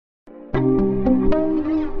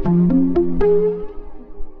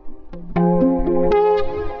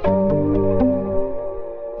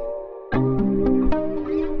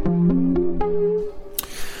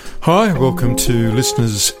Hi, welcome to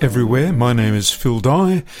listeners everywhere. My name is Phil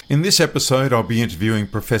Dye. In this episode, I'll be interviewing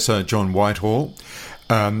Professor John Whitehall,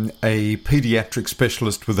 a paediatric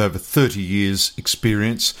specialist with over 30 years'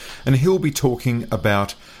 experience, and he'll be talking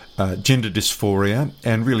about gender dysphoria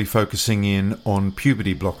and really focusing in on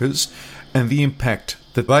puberty blockers and the impact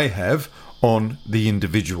that they have on the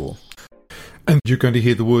individual. And you're going to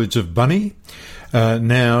hear the words of Bunny,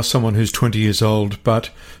 now someone who's 20 years old, but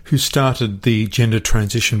who started the gender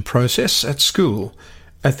transition process at school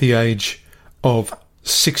at the age of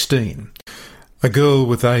 16. A girl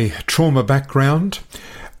with a trauma background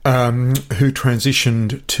who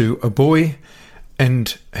transitioned to a boy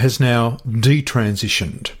and has now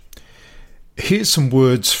detransitioned. Here's some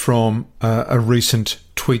words from a recent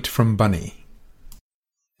tweet from Bunny.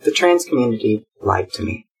 The trans community lied to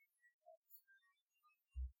me.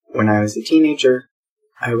 When I was a teenager,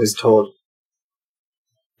 I was told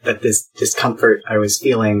that this discomfort I was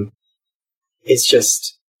feeling is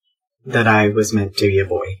just that I was meant to be a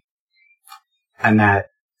boy. And that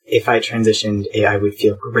if I transitioned, I would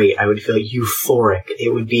feel great. I would feel euphoric.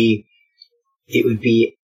 It would be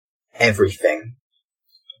everything.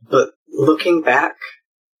 But looking back,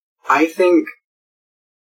 I think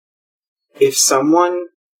if someone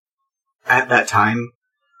at that time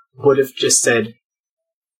would have just said,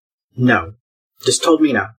 no. Just told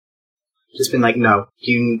me no. Just been like, no,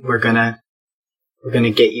 we're gonna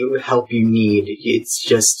get you the help you need. It's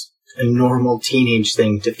just a normal teenage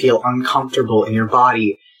thing to feel uncomfortable in your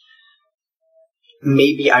body.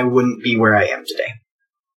 Maybe I wouldn't be where I am today.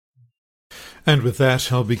 And with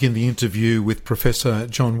that, I'll begin the interview with Professor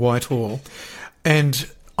John Whitehall. And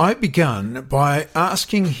I began by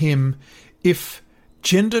asking him if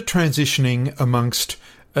gender transitioning amongst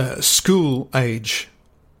school-age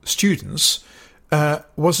students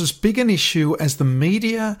was as big an issue as the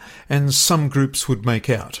media and some groups would make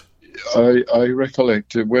out. I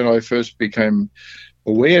recollect when I first became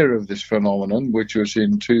aware of this phenomenon, which was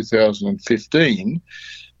in 2015,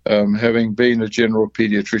 having been a general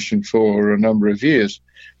paediatrician for a number of years,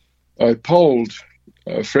 I polled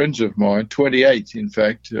friends of mine, 28 in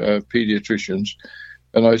fact, paediatricians,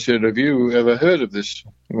 and I said, have you ever heard of this?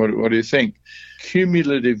 What do you think?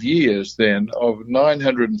 Cumulative years then of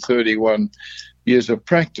 931 years of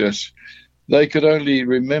practice, they could only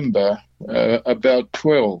remember about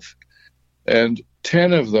 12. And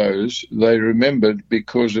 10 of those they remembered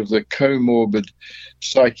because of the comorbid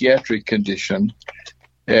psychiatric condition,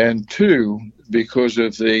 and 2 because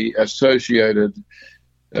of the associated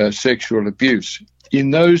sexual abuse.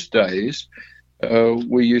 In those days,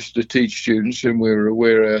 we used to teach students, and we were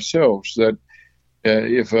aware ourselves, that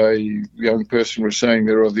if a young person was saying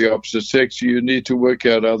they're of the opposite sex, you need to work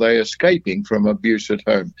out, are they escaping from abuse at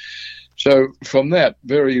home? So from that,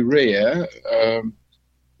 very rare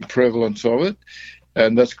prevalence of it,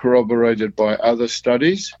 and that's corroborated by other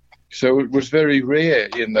studies. So it was very rare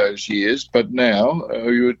in those years, but now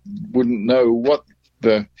you wouldn't know what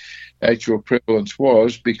the actual prevalence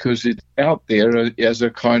was because it's out there as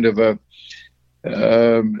a kind of a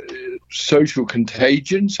social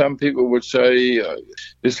contagion. Some people would say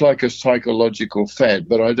it's like a psychological fad,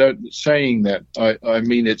 but I don't saying that. I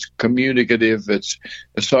mean it's communicative, it's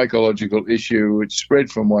a psychological issue, it's spread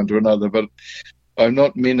from one to another, but I'm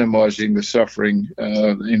not minimizing the suffering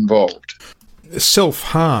involved.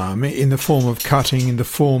 Self-harm in the form of cutting, in the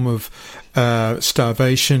form of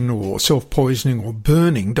starvation or self-poisoning or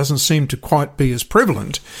burning doesn't seem to quite be as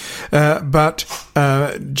prevalent, but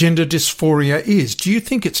gender dysphoria is. Do you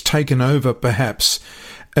think it's taken over perhaps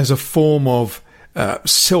as a form of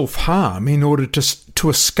self-harm in order to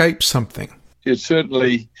escape something? It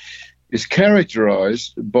certainly is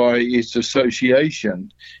characterized by its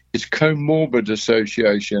association, its comorbid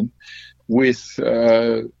association with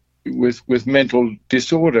mental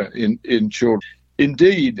disorder in children.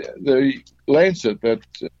 Indeed, the Lancet, that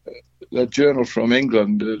journal from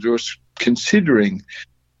England, was considering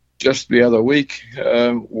just the other week,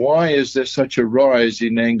 why is there such a rise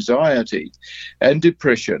in anxiety and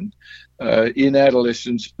depression in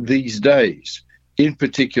adolescents these days, in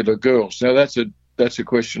particular girls? Now, that's a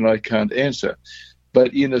question I can't answer.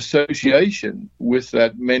 But in association with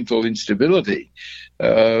that mental instability,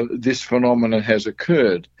 this phenomenon has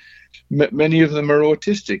occurred. Many of them are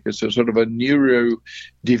autistic. It's a sort of a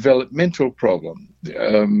neurodevelopmental problem.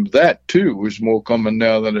 That, too, is more common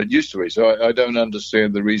now than it used to be. So I don't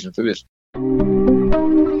understand the reason for this.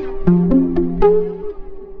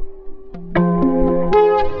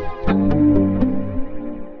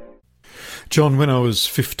 John, when I was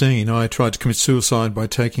 15, I tried to commit suicide by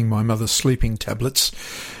taking my mother's sleeping tablets.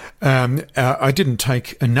 I didn't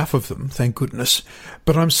take enough of them, thank goodness,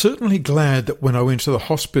 but I'm certainly glad that when I went to the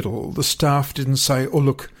hospital, the staff didn't say, "Oh,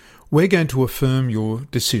 look, we're going to affirm your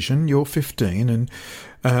decision. You're 15 and,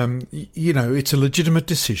 it's a legitimate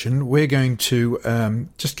decision. We're going to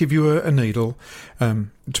just give you a needle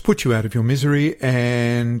to put you out of your misery,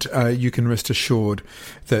 and you can rest assured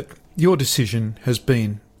that your decision has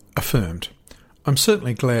been affirmed." I'm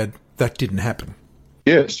certainly glad that didn't happen.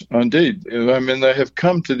 Yes, indeed. I mean, they have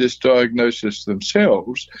come to this diagnosis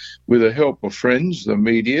themselves with the help of friends, the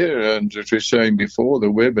media, and as we were saying before, the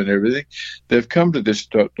web and everything. They've come to this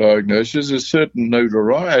diagnosis. There's certain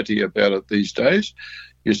notoriety about it these days.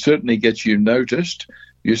 It certainly gets you noticed.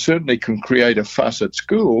 You certainly can create a fuss at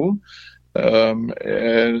school, and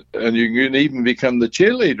you can even become the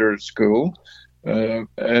cheerleader at school.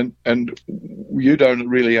 And you don't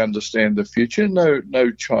really understand the future.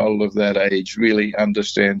 No child of that age really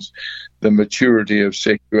understands the maturity of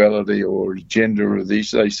sexuality or gender of these.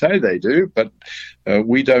 They say they do, but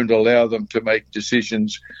we don't allow them to make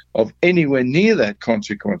decisions of anywhere near that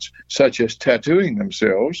consequence, such as tattooing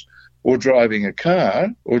themselves or driving a car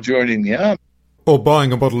or joining the army. Or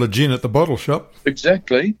buying a bottle of gin at the bottle shop.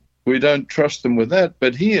 Exactly. We don't trust them with that.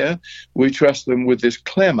 But here we trust them with this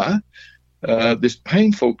clamour. This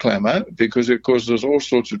painful clamour, because it causes all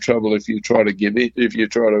sorts of trouble if you try to give it, if you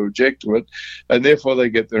try to object to it, and therefore they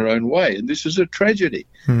get their own way. And this is a tragedy.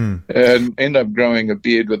 And end up growing a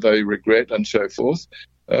beard that they regret and so forth,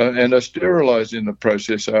 and are sterilised in the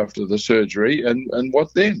process after the surgery. And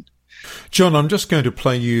what then? John, I'm just going to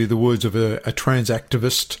play you the words of a trans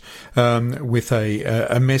activist with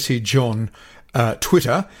a message on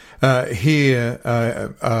Twitter. Here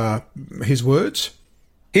are his words.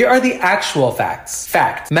 Here are the actual facts.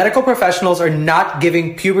 Fact. Medical professionals are not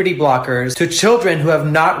giving puberty blockers to children who have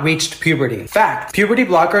not reached puberty. Fact. Puberty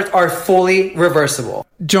blockers are fully reversible.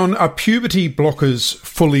 John, are puberty blockers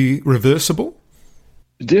fully reversible?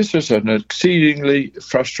 This is an exceedingly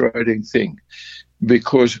frustrating thing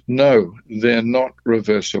because, no, they're not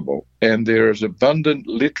reversible. And there is abundant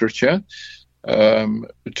literature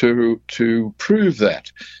to prove that.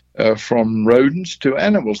 From rodents to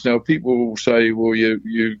animals. Now, people will say, well,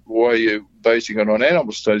 why are you basing it on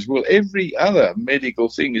animal studies? Well, every other medical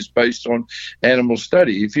thing is based on animal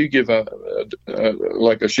study. If you give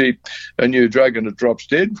like a sheep a new drug and it drops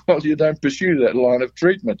dead, well, you don't pursue that line of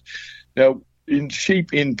treatment. Now,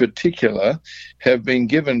 sheep in particular have been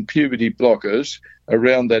given puberty blockers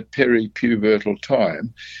around that peripubertal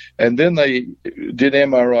time. And then they did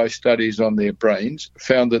MRI studies on their brains,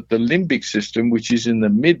 found that the limbic system, which is in the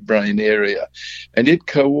midbrain area, and it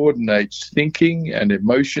coordinates thinking and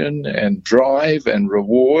emotion and drive and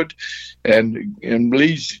reward and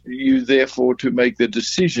leads you, therefore, to make the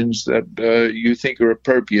decisions that you think are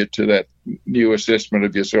appropriate to that new assessment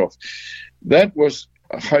of yourself. That was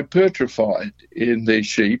hypertrophied in these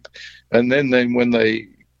sheep, and then when they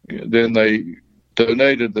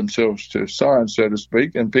donated themselves to science, so to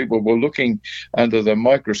speak, and people were looking under the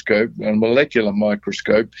microscope, a molecular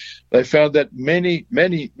microscope, they found that many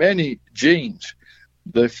genes,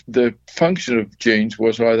 the function of genes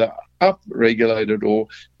was either up-regulated or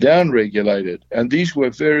down-regulated, and these were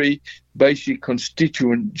very basic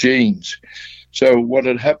constituent genes. So what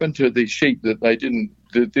had happened to these sheep that they didn't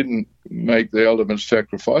make the ultimate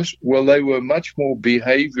sacrifice? Well, they were much more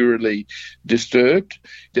behaviourally disturbed.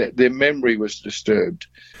 Their memory was disturbed.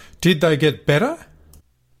 Did they get better?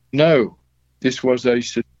 No. This was a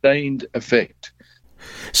sustained effect.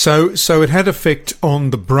 So it had effect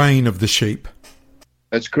on the brain of the sheep?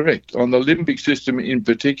 That's correct. On the limbic system in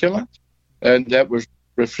particular, and that was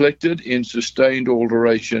reflected in sustained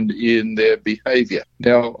alteration in their behaviour.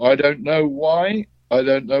 Now, I don't know why.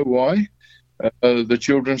 The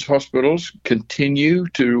children's hospitals continue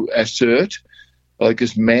to assert, like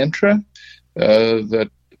this mantra,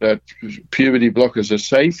 that puberty blockers are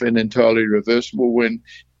safe and entirely reversible when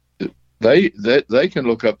they can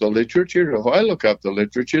look up the literature. If I look up the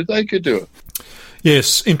literature, they could do it.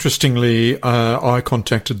 Yes, interestingly, I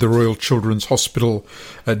contacted the Royal Children's Hospital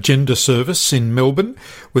Gender Service in Melbourne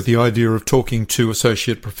with the idea of talking to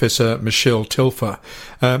Associate Professor Michelle Telfer,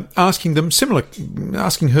 asking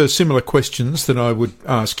her similar questions that I would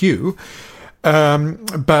ask you.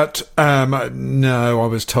 But no, I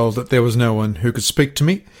was told that there was no one who could speak to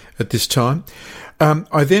me at this time.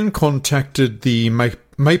 I then contacted the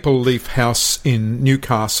Maple Leaf House in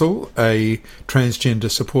Newcastle, a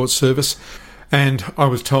transgender support service, and I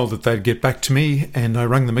was told that they'd get back to me, and I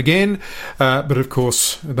rang them again, but of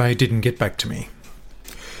course they didn't get back to me.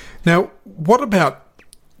 Now, what about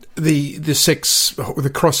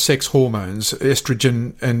the cross-sex hormones,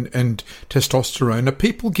 estrogen and testosterone, are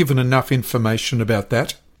people given enough information about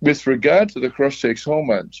that? With regard to the cross-sex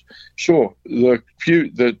hormones, sure, the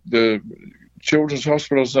children's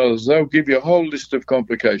hospitals and others, they'll give you a whole list of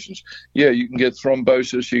complications. Yeah, you can get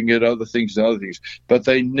thrombosis, you can get other things and other things, but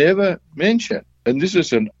they never mention, and this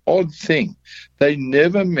is an odd thing, they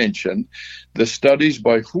never mention the studies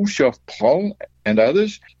by Hulshoff-Poll and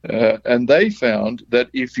others, and they found that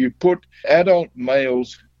if you put adult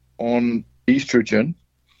males on estrogen,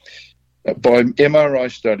 by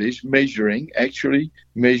MRI studies actually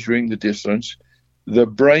measuring the distance, the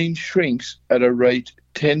brain shrinks at a rate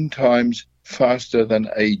 10 times faster than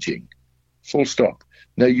aging. Full stop.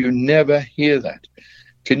 Now, you never hear that.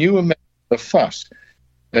 Can you imagine the fuss?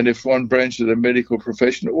 And if one branch of the medical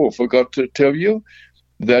profession, forgot to tell you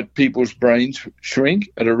that people's brains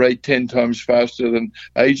shrink at a rate 10 times faster than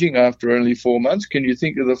aging after only 4 months, can you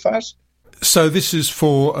think of the fuss? So this is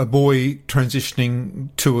for a boy transitioning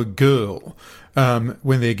to a girl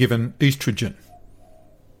when they're given estrogen?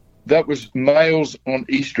 That was males on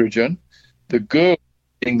estrogen. The girl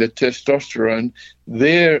getting the testosterone,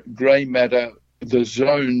 their grey matter, the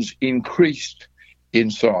zones increased in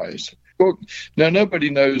size. Now,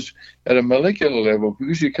 nobody knows at a molecular level,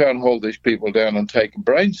 because you can't hold these people down and take a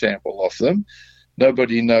brain sample off them,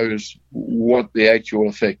 nobody knows what the actual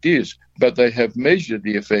effect is, but they have measured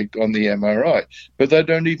the effect on the MRI. But they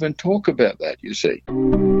don't even talk about that, you see.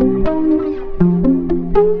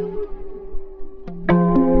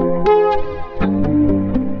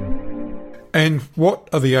 And what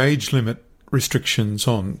are the age limit restrictions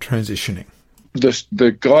on transitioning?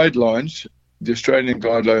 The guidelines, the Australian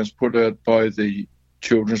guidelines put out by the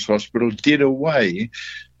Children's Hospital, did away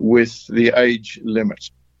with the age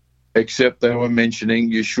limits, except they were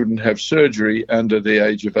mentioning you shouldn't have surgery under the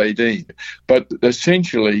age of 18. But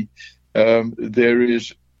essentially, there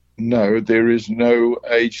is no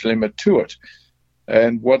age limit to it.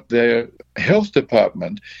 And what their health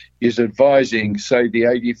department is advising, say, the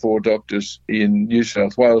 84 doctors in New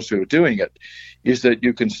South Wales who are doing it, is that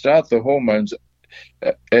you can start the hormones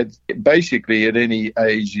basically at any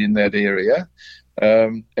age in that area,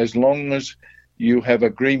 as long as you have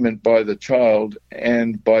agreement by the child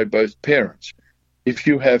and by both parents. If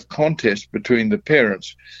you have contest between the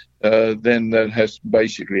parents, then that has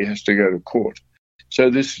to go to court. So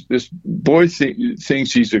this boy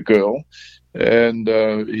thinks he's a girl, and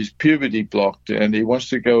his puberty blocked, and he wants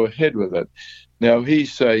to go ahead with it. Now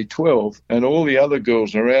he's, say, 12, and all the other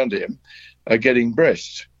girls around him are getting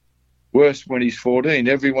breasts. Worse, when he's 14,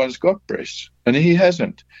 everyone's got breasts, and he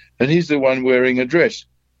hasn't. And he's the one wearing a dress.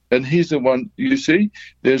 And he's the one, you see,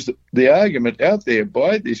 there's the argument out there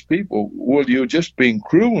by these people, well, you're just being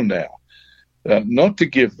cruel now, not to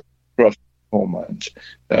give cross hormones,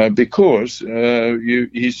 because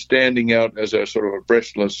he's standing out as a sort of a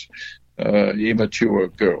breastless, immature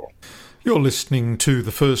girl. You're listening to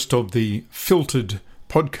the first of the Filtered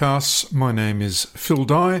podcasts. My name is Phil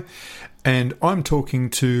Dye, and I'm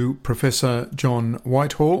talking to Professor John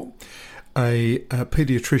Whitehall, a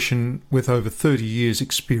paediatrician with over 30 years'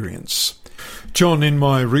 experience. John, in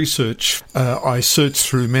my research, I searched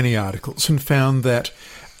through many articles and found that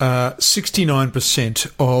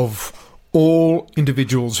 69% of all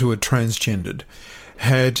individuals who are transgendered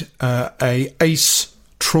had a ACE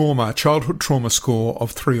trauma, childhood trauma score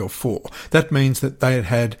of 3 or 4. That means that they had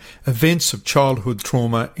had events of childhood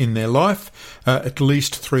trauma in their life, at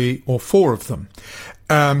least 3 or 4 of them.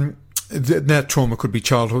 That trauma could be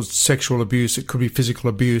childhood sexual abuse, it could be physical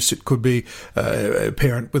abuse, it could be a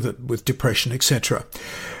parent with depression, etc.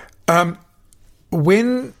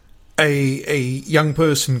 When a young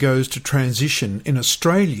person goes to transition in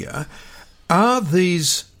Australia, are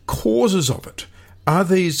these causes of it? Are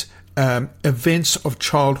these events of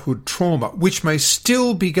childhood trauma, which may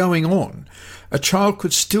still be going on? A child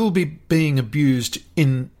could still be being abused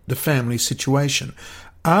in the family situation.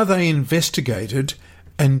 Are they investigated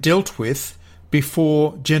and dealt with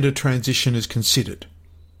before gender transition is considered?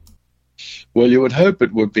 Well, you would hope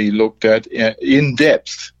it would be looked at in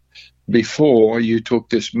depth before you took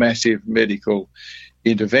this massive medical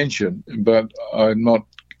intervention, but I'm not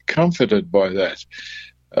comforted by that.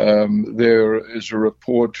 There is a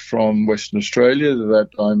report from Western Australia that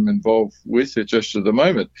I'm involved with just at the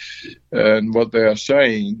moment, and what they are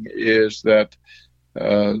saying is that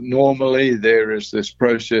normally there is this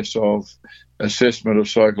process of assessment of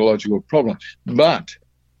psychological problems, but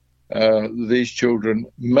these children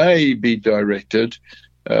may be directed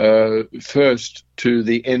first to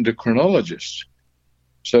the endocrinologist,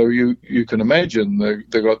 So you can imagine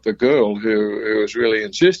they got the girl who was really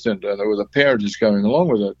insistent, and the parent is going along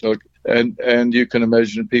with it. And you can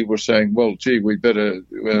imagine people saying, well, gee, we better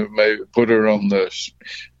maybe put her on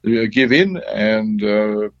give in and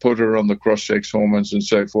put her on the cross-sex hormones and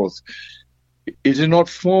so forth. It is not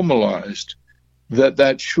formalized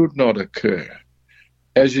that should not occur,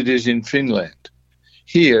 as it is in Finland.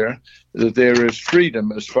 Here, that there is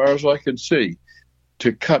freedom, as far as I can see,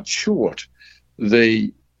 to cut short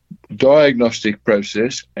the diagnostic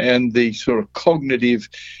process and the sort of cognitive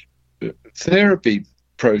therapy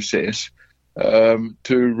process to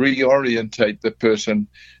reorientate the person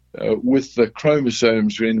with the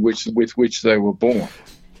chromosomes with which they were born.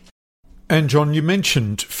 And John, you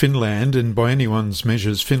mentioned Finland, and by anyone's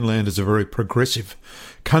measures, Finland is a very progressive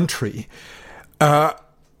country.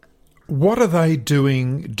 What are they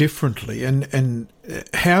doing differently, and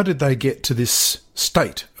how did they get to this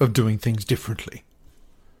state of doing things differently?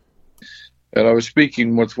 And I was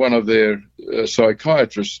speaking with one of their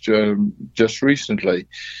psychiatrists just recently,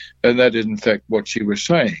 and that is in fact what she was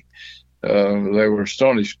saying. They were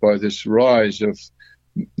astonished by this rise of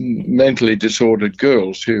mentally disordered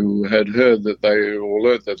girls who had heard that or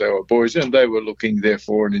learnt that they were boys, and they were looking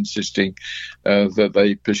therefore and insisting that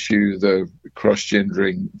they pursue the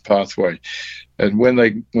cross-gendering pathway. And when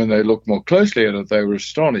they looked more closely at it, they were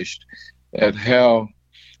astonished at how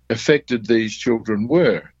affected these children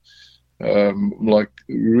were. Like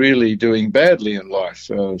really doing badly in life,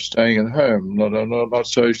 staying at home, not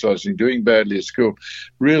socializing, doing badly at school,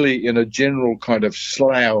 really in a general kind of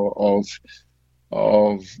slough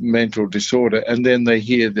of mental disorder. And then they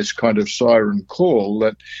hear this kind of siren call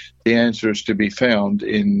that the answer is to be found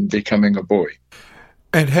in becoming a boy.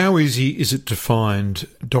 And how easy is it to find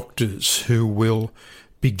doctors who will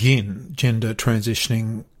begin gender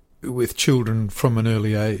transitioning with children from an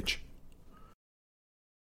early age?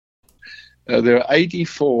 There are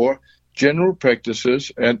 84 general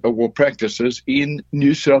practices practices in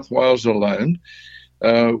New South Wales alone,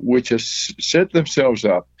 which have set themselves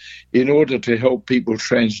up in order to help people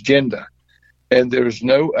transgender. And there is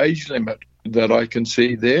no age limit that I can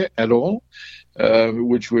see there at all,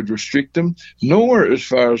 which would restrict them, nor, as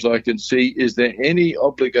far as I can see, is there any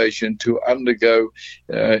obligation to undergo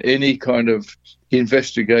any kind of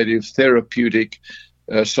investigative therapeutic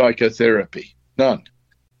psychotherapy. None.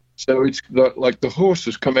 So it's like the horse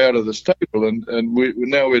has come out of the stable, and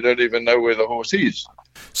now we don't even know where the horse is.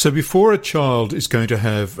 So before a child is going to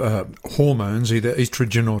have hormones, either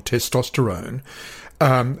estrogen or testosterone,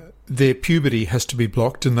 their puberty has to be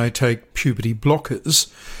blocked, and they take puberty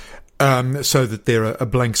blockers so that they're a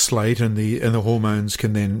blank slate, and the hormones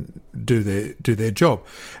can then do their job.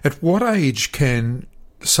 At what age can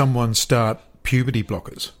someone start puberty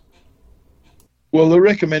blockers? Well, the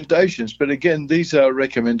recommendations, but again, these are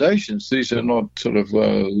recommendations. These are not sort of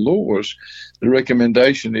laws. The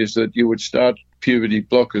recommendation is that you would start puberty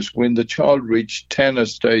blockers when the child reached Tanner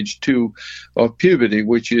stage 2 of puberty,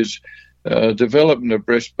 which is development of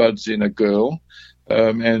breast buds in a girl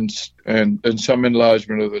and some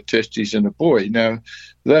enlargement of the testes in a boy. Now,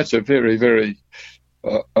 that's a very, very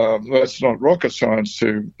that's not rocket science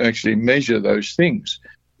to actually measure those things.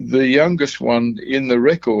 The youngest one in the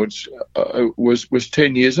records was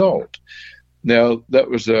 10 years old. Now, that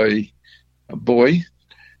was a boy,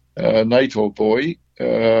 a natal boy,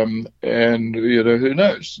 and who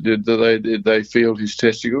knows? Did they feel his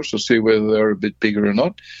testicles to see whether they were a bit bigger or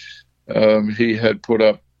not? He had put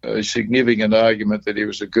up a significant argument that he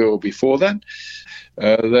was a girl before that.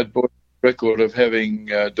 That boy record of having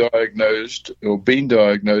diagnosed or been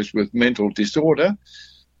diagnosed with mental disorder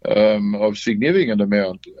of significant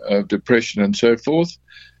amount of depression and so forth.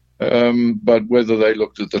 But whether they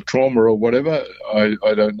looked at the trauma or whatever, I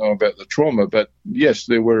don't know about the trauma. But yes,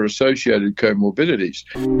 there were associated comorbidities.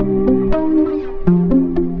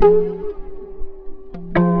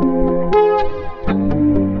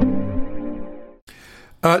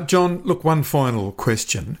 John, look, one final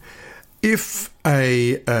question. If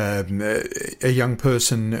a young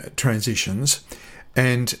person transitions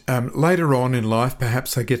and later on in life,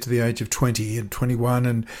 perhaps they get to the age of 20 and 21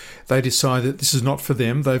 and they decide that this is not for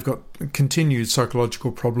them, they've got continued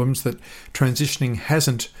psychological problems, that transitioning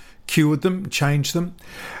hasn't cured them, changed them,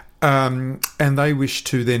 and they wish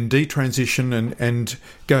to then detransition and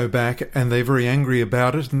go back, and they're very angry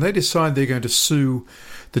about it, and they decide they're going to sue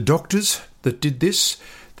the doctors that did this.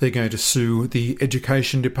 They're going to sue the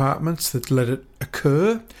education departments that let it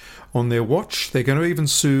occur on their watch. They're going to even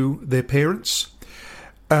sue their parents.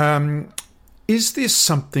 Is this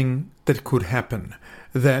something that could happen,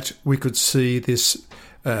 that we could see this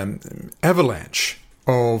avalanche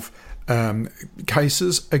of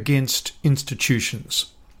cases against institutions?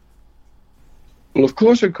 Well, of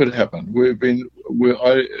course it could happen. I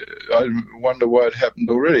wonder why it happened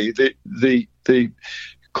already. The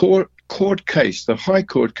court case, the High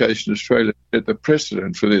Court case in Australia, the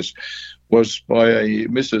precedent for this was by a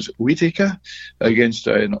Mrs. Whittaker against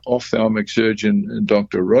an ophthalmic surgeon,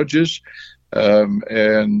 Dr. Rogers,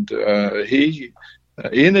 and he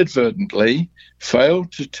inadvertently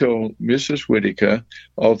failed to tell Mrs. Whittaker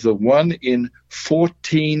of the 1 in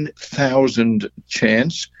 14,000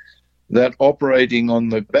 chance that operating on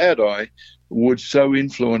the bad eye would so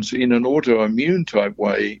influence in an autoimmune type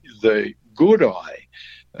way the good eye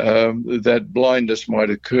that blindness might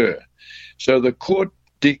occur. So the court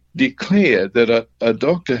declared that a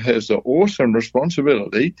doctor has the awesome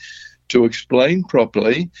responsibility to explain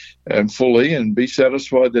properly and fully and be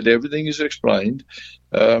satisfied that everything is explained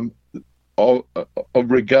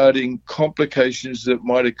regarding complications that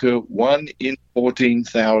might occur 1 in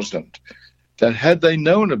 14,000. That had they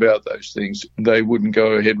known about those things, they wouldn't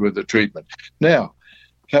go ahead with the treatment. Now,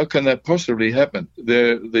 how can that possibly happen?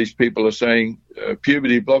 These people are saying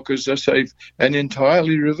puberty blockers are safe and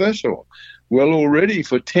entirely reversible. Well, already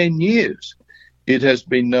for 10 years, it has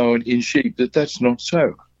been known in sheep that that's not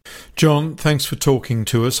so. John, thanks for talking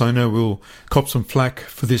to us. I know we'll cop some flack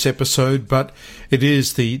for this episode, but it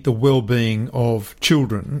is the well-being of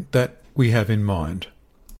children that we have in mind.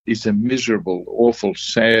 It's a miserable, awful,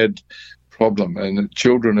 sad problem, and the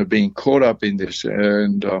children are being caught up in this,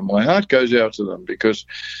 and my heart goes out to them because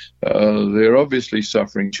they're obviously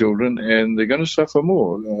suffering children, and they're going to suffer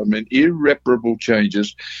more. I mean, irreparable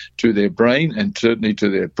changes to their brain and certainly to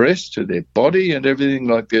their breast, to their body, and everything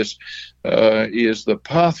like this is the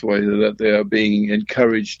pathway that they are being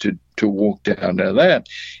encouraged to walk down. Now, that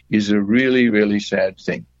is a really, really sad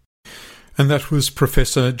thing. And that was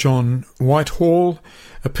Professor John Whitehall,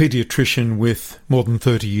 a paediatrician with more than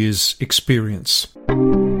 30 years' experience.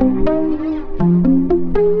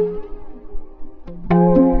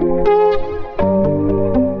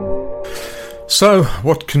 So,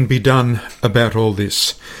 what can be done about all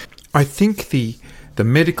this? I think the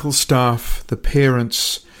medical staff, the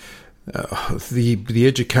parents, the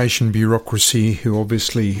education bureaucracy, who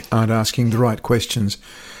obviously aren't asking the right questions,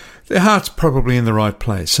 their heart's probably in the right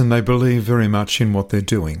place and they believe very much in what they're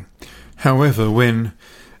doing. However, when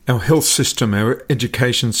our health system, our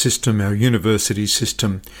education system, our university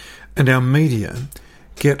system and our media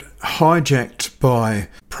get hijacked by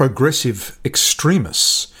progressive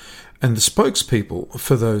extremists and the spokespeople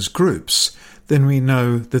for those groups, then we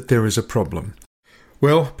know that there is a problem.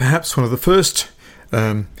 Well, perhaps one of the first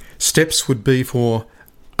steps would be for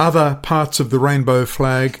other parts of the rainbow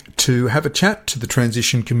flag to have a chat to the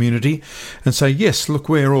transition community and say, yes, look,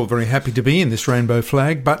 we're all very happy to be in this rainbow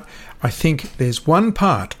flag, but I think there's one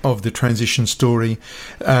part of the transition story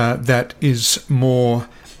that is more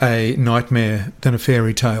a nightmare than a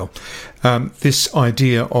fairy tale. This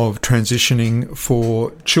idea of transitioning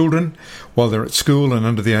for children while they're at school and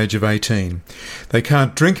under the age of 18. They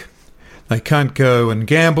can't drink, they can't go and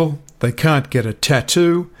gamble, they can't get a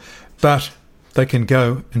tattoo, but they can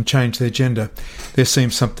go and change their gender. There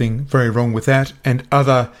seems something very wrong with that, and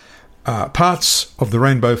other parts of the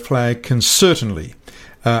rainbow flag can certainly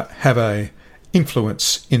have an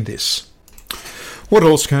influence in this. What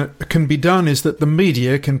else can be done is that the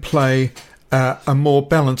media can play a more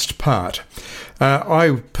balanced part.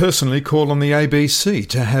 I personally call on the ABC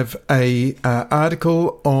to have a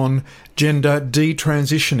article on gender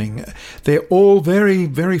detransitioning. They're all very,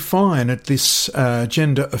 very fine at this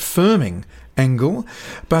gender affirming angle,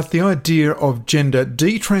 but the idea of gender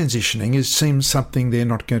detransitioning seems something they're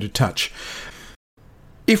not going to touch.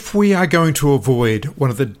 If we are going to avoid one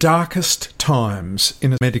of the darkest times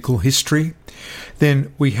in medical history,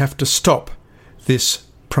 then we have to stop this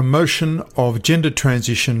promotion of gender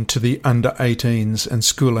transition to the under 18s and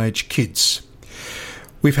school-age kids.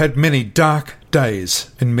 We've had many dark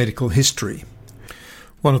days in medical history.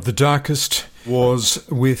 One of the darkest was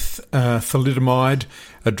with thalidomide,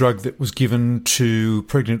 a drug that was given to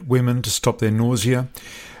pregnant women to stop their nausea.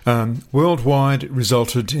 Worldwide, it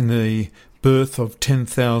resulted in the birth of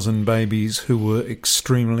 10,000 babies who were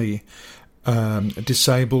extremely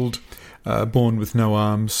disabled, born with no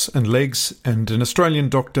arms and legs, and an Australian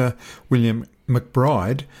doctor, William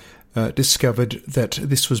McBride, discovered that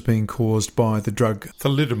this was being caused by the drug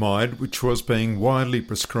thalidomide, which was being widely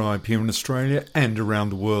prescribed here in Australia and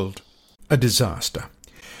around the world. A disaster.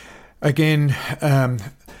 Again,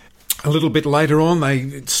 A little bit later on,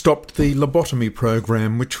 they stopped the lobotomy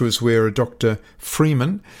program, which was where a Dr.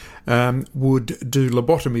 Freeman would do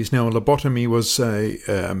lobotomies. Now, a lobotomy was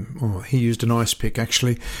he used an ice pick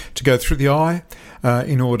actually to go through the eye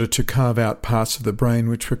in order to carve out parts of the brain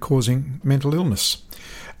which were causing mental illness.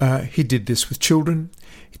 He did this with children.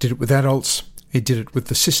 He did it with adults. He did it with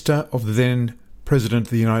the sister of the then President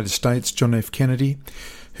of the United States, John F. Kennedy,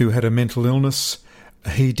 who had a mental illness.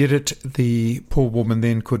 He did it. The poor woman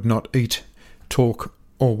then could not eat, talk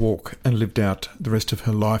or walk, and lived out the rest of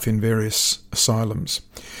her life in various asylums.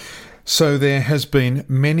 So there has been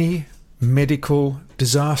many medical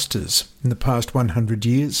disasters in the past 100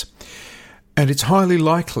 years, and it's highly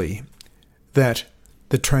likely that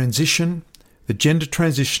the gender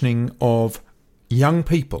transitioning of young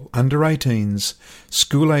people, under 18s,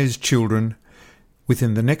 school-aged children,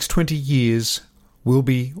 within the next 20 years will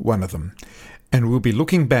be one of them. And we'll be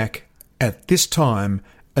looking back at this time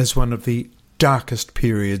as one of the darkest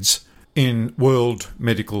periods in world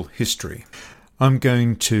medical history. I'm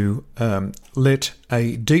going to let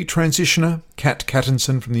a detransitioner, Kat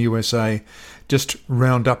Cattinson from the USA, just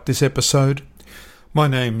round up this episode. My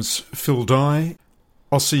name's Phil Dye.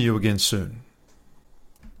 I'll see you again soon.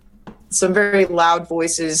 Some very loud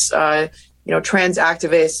voices, trans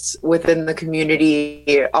activists within the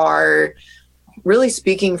community are really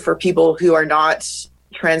speaking for people who are not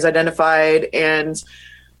trans identified and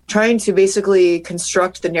trying to basically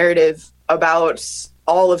construct the narrative about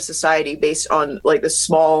all of society based on like this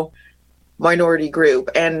small minority group.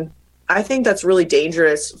 And I think that's really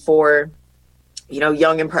dangerous for,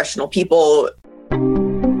 young impressionable people